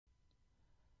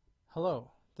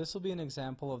Hello, this will be an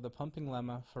example of the pumping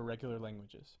lemma for regular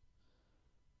languages.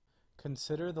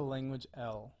 Consider the language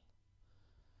L,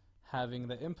 having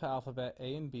the input alphabet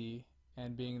A and B,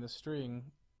 and being the string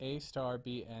A star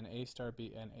BN, A star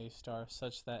BN, A star,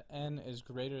 such that n is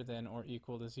greater than or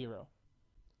equal to 0.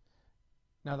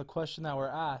 Now the question that we're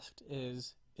asked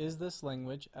is this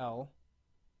language L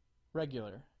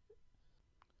regular?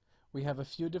 We have a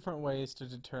few different ways to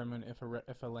determine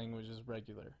if a language is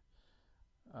regular.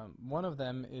 One of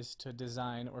them is to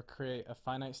design or create a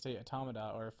finite state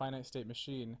automata or a finite state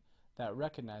machine that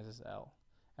recognizes L.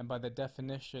 And by the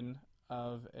definition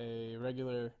of a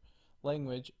regular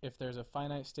language, if there's a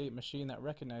finite state machine that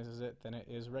recognizes it, then it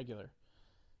is regular.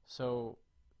 So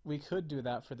we could do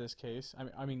that for this case.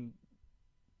 I mean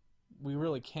we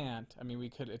really can't. We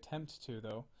could attempt to,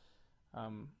 though.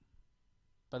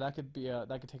 But that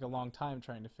could take a long time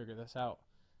trying to figure this out.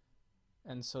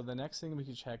 And so the next thing we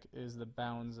could check is the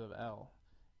bounds of L.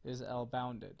 Is L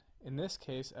bounded? In this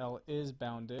case, L is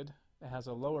bounded. It has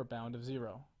a lower bound of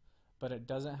 0, but it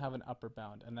doesn't have an upper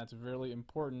bound, and that's really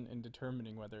important in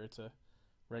determining whether it's a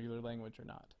regular language or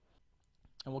not.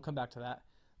 And we'll come back to that.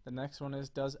 The next one is,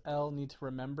 does L need to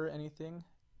remember anything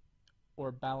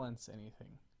or balance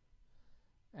anything?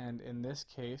 And in this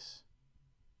case,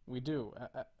 we do.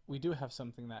 We do have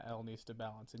something that L needs to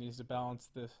balance. It needs to balance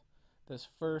this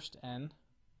first n.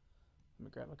 Let me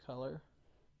grab a color.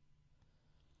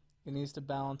 It needs to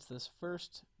balance this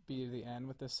first b to the n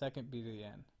with the second b to the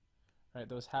n. Right?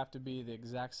 Those have to be the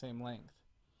exact same length.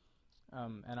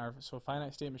 So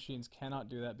finite state machines cannot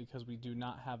do that because we do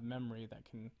not have memory that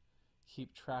can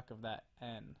keep track of that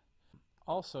n.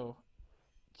 Also,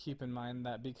 keep in mind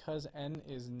that because n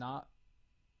is not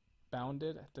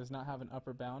bounded, does not have an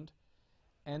upper bound,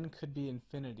 n could be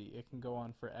infinity. It can go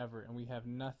on forever, and we have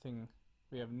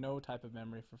no type of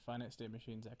memory for finite state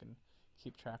machines that can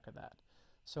keep track of that.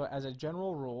 So as a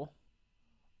general rule,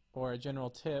 or a general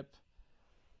tip,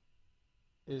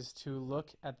 is to look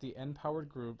at the n-powered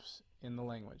groups in the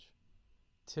language.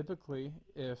 Typically,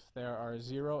 if there are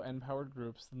 0 n-powered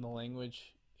groups, then the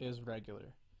language is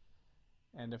regular.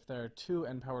 And if there are 2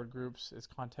 n-powered groups, it's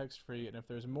context-free, and if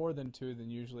there's more than 2, then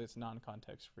usually it's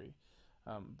non-context-free.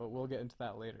 But we'll get into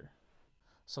that later.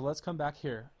 So let's come back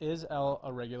here. Is L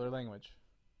a regular language?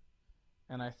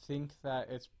 And I think that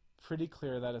it's pretty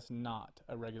clear that it's not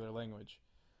a regular language.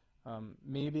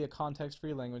 Maybe a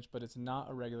context-free language, but it's not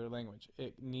a regular language.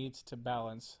 It needs to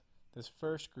balance this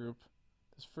first group,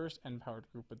 this first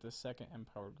n-powered group, with this second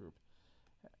n-powered group.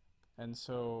 And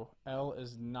so L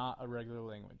is not a regular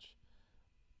language.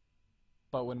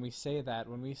 But when we say that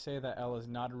L is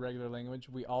not a regular language,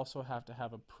 we also have to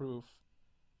have a proof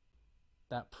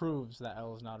that proves that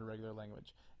L is not a regular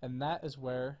language. And that is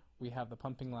where we have the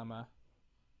pumping lemma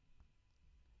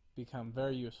become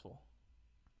very useful.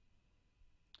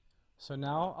 So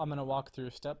now I'm going to walk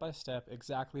through step by step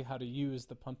exactly how to use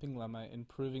the pumping lemma in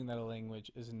proving that a language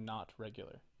is not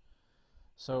regular.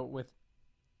 So with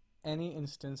any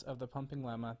instance of the pumping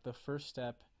lemma, the first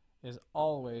step is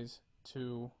always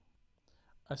to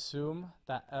assume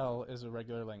that L is a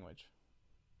regular language.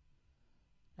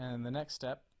 And the next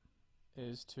step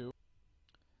is to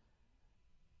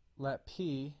let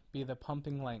P be the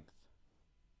pumping length.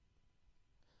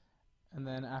 And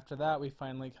then after that, we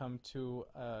finally come to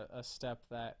a step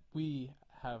that we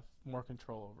have more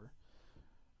control over.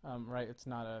 Right? It's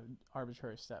not an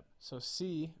arbitrary step. So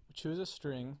C, choose a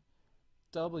string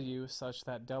W such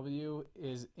that W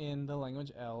is in the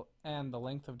language L and the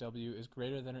length of W is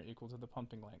greater than or equal to the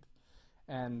pumping length.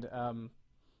 And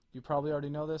you probably already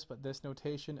know this, but this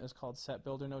notation is called set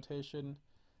builder notation,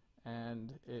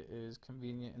 and it is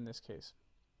convenient in this case.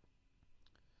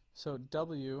 So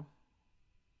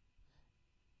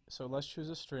let's choose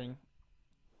a string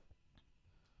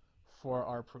for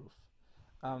our proof.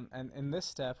 And in this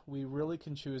step, we really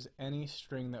can choose any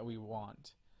string that we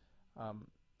want.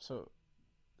 So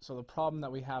the problem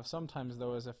that we have sometimes,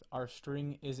 though, is if our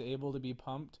string is able to be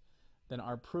pumped, then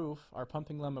our proof, our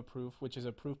pumping lemma proof, which is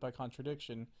a proof by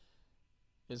contradiction,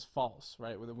 is false,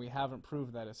 right? We haven't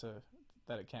proved that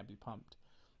it can't be pumped.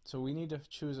 So we need to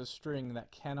choose a string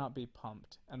that cannot be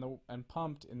pumped, and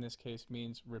pumped in this case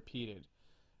means repeated.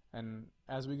 And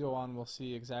as we go on, we'll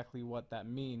see exactly what that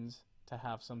means to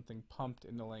have something pumped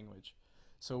in the language.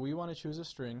 So we want to choose a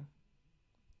string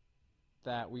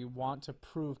that we want to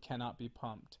prove cannot be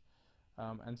pumped.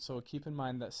 And so keep in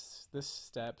mind that this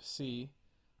step, C,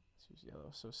 let's use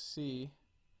yellow, so C,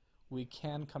 we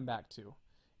can come back to.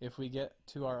 If we get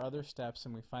to our other steps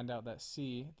and we find out that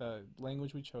C, the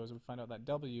language we chose, we find out that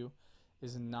W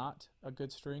is not a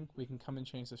good string, we can come and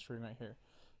change the string right here.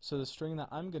 So the string that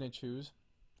I'm going to choose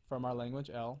from our language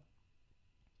L,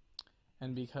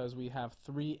 and because we have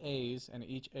 3 A's and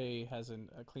each A has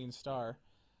a clean star,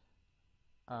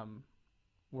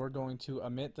 we're going to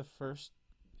omit the first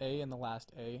A and the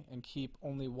last A and keep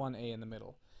only one A in the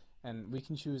middle. And we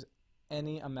can choose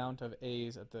any amount of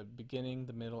A's at the beginning,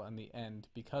 the middle, and the end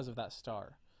because of that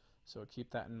star. So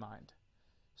keep that in mind.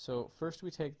 So first we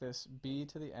take this B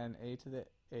to the N, A to the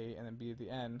A, and then B to the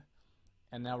N,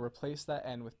 and now replace that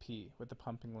N with P, with the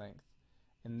pumping length.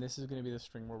 And this is going to be the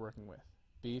string we're working with.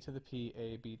 B to the P,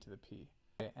 A, B to the P.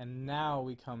 Okay, and now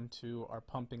we come to our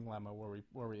pumping lemma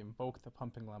where we invoke the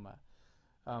pumping lemma.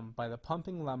 By the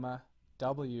pumping lemma,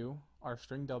 W, our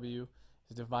string W,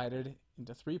 is divided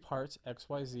into 3 parts, X,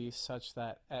 Y, Z, such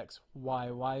that X, Y,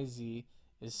 Y, Z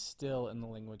is still in the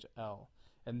language L.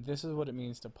 And this is what it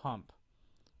means to pump.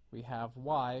 We have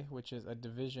Y, which is a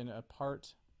division, a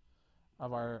part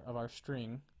of our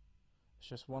string. It's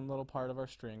just one little part of our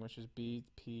string, which is B,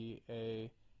 P,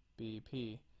 A, B,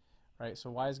 P. Right?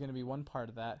 So Y is going to be one part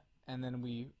of that, and then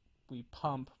we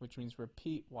pump, which means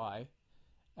repeat Y,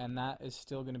 and that is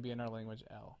still going to be in our language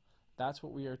L. That's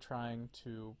what we are trying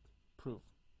to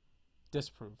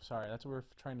disprove, sorry, that's what we're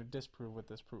trying to disprove with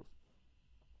this proof.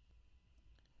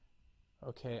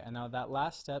 Okay, and now that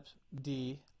last step,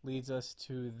 D, leads us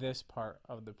to this part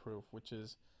of the proof, which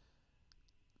is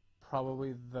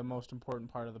probably the most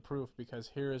important part of the proof,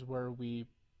 because here is where we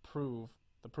prove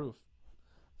the proof.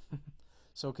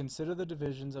 So consider the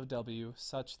divisions of W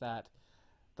such that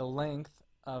the length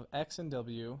of X and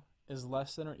W is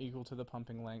less than or equal to the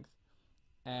pumping length,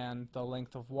 and the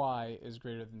length of Y is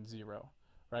greater than 0.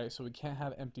 Right? So we can't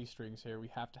have empty strings here. We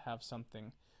have to have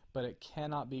something, but it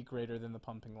cannot be greater than the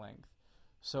pumping length.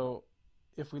 So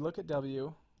if we look at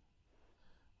W,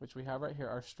 which we have right here,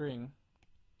 our string,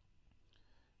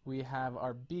 we have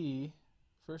our B,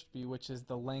 first B, which is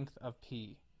the length of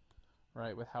P,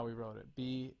 right, with how we wrote it.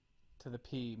 B to the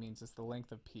P means it's the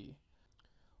length of P.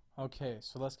 Okay,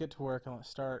 so let's get to work and let's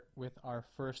start with our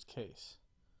first case.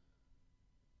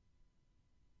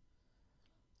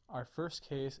 Our first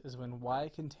case is when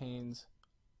Y contains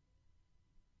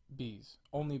B's,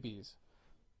 only B's.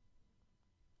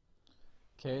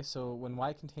 Okay, so when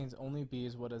Y contains only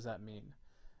B's, what does that mean?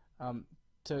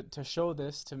 To show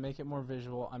this, to make it more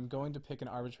visual, I'm going to pick an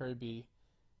arbitrary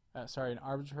an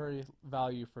arbitrary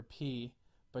value for P,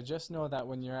 but just know that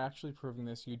when you're actually proving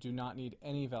this, you do not need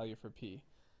any value for P.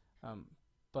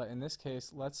 But in this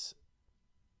case, let's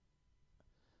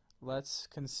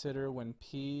consider when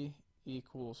P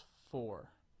equals 4.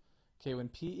 Okay, when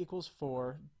P equals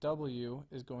 4, W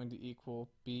is going to equal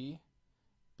B,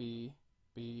 B,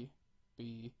 B,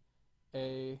 B,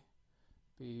 A,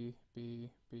 B, B,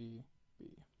 B, B.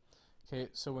 Okay,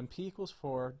 so when P equals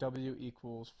 4, W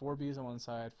equals 4 B's on one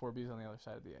side, 4 B's on the other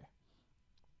side of the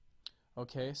A.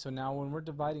 Okay, so now when we're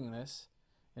dividing this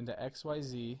into X, Y,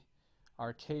 Z,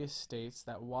 our case states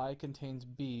that Y contains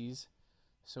B's,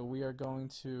 so we are going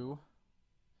to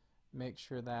make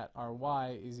sure that our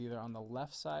Y is either on the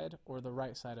left side or the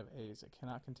right side of A's. It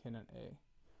cannot contain an A.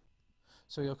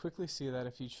 So you'll quickly see that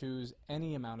if you choose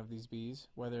any amount of these B's,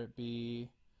 whether it be,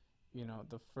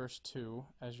 the first 2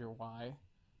 as your Y,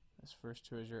 this first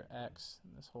 2 as your X,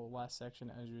 and this whole last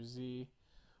section as your Z,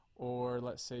 or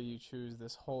let's say you choose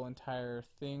this whole entire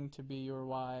thing to be your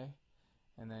Y,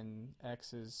 and then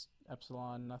X is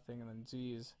epsilon, nothing, and then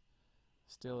Z is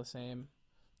still the same.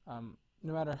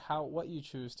 No matter what you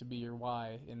choose to be your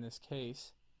Y in this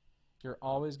case, you're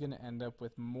always going to end up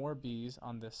with more B's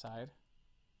on this side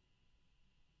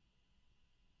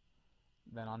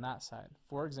than on that side.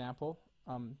 For example,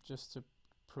 just to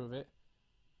prove it,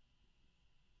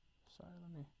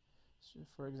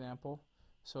 for example,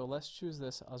 so let's choose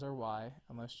this as our Y,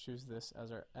 and let's choose this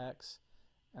as our X,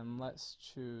 and let's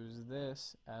choose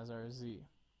this as our Z.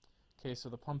 Okay, so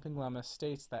the pumping lemma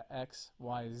states that X,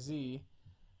 Y, Z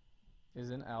is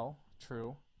in L,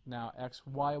 true. Now X,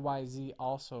 Y, Y, Z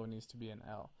also needs to be in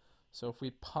L. So if we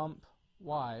pump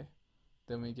Y,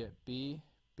 then we get B,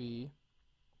 B,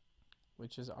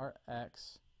 which is our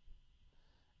X,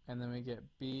 and then we get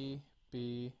B,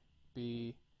 B,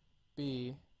 B,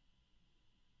 B,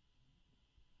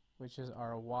 which is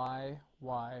our Y,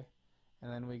 Y,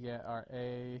 and then we get our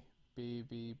A, B,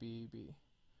 B, B, B,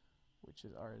 which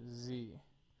is our Z.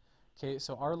 Okay,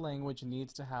 so our language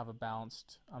needs to have a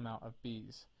balanced amount of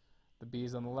B's. The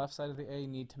B's on the left side of the A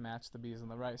need to match the B's on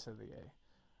the right side of the A.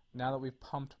 Now that we've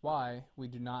pumped Y, we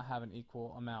do not have an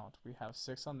equal amount. We have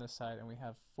 6 on this side and we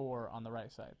have 4 on the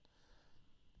right side.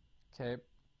 Okay,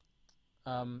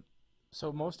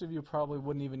 so most of you probably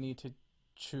wouldn't even need to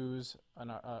choose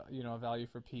a value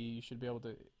for P. You should be able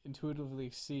to intuitively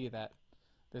see that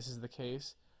this is the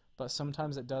case. but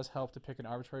sometimes it does help to pick an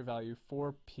arbitrary value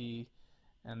for p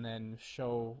and then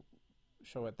show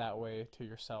it that way to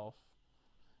yourself.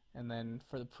 And then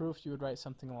for the proof, you would write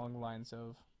something along the lines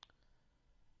of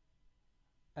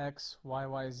x, y,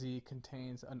 y, z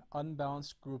contains an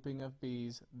unbalanced grouping of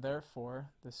b's,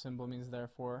 therefore, this symbol means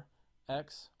therefore,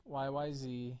 x, y, y,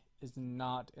 z is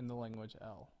not in the language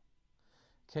L.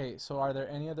 Okay, so are there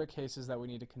any other cases that we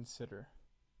need to consider?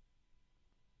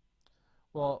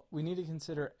 Well, we need to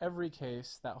consider every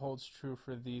case that holds true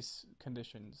for these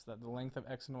conditions, that the length of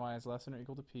x and y is less than or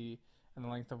equal to p, and the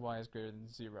length of y is greater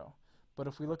than 0. But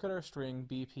if we look at our string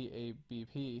BP, A,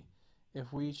 BP,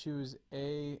 if we choose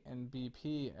A and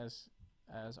BP as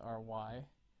our y,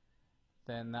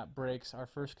 then that breaks our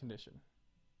first condition.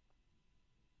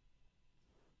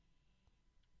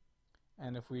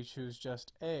 And if we choose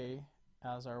just A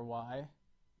as our y,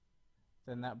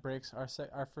 then that breaks our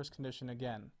first condition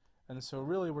again. And so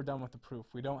really we're done with the proof.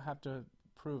 We don't have to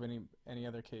prove any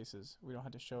other cases. We don't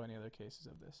have to show any other cases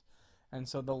of this. And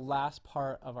so the last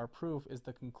part of our proof is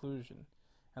the conclusion.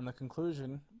 And the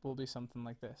conclusion will be something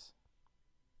like this.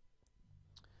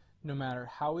 No matter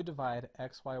how we divide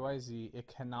x, y, y, z,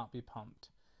 it cannot be pumped.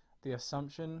 The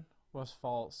assumption was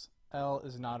false. L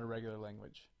is not a regular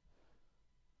language.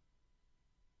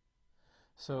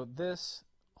 So this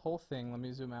whole thing, let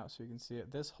me zoom out so you can see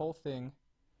it. This whole thing,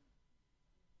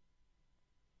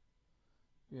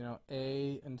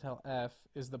 A until F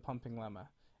is the pumping lemma.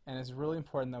 And it's really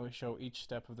important that we show each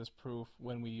step of this proof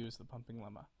when we use the pumping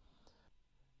lemma.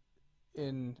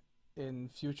 In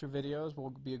future videos, we'll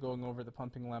be going over the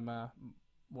pumping lemma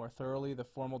more thoroughly, the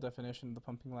formal definition of the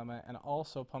pumping lemma, and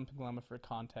also pumping lemma for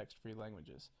context-free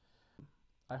languages.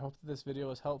 I hope that this video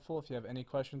was helpful. If you have any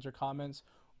questions or comments,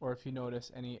 or if you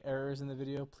notice any errors in the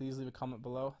video, please leave a comment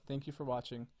below. Thank you for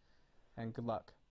watching, and good luck.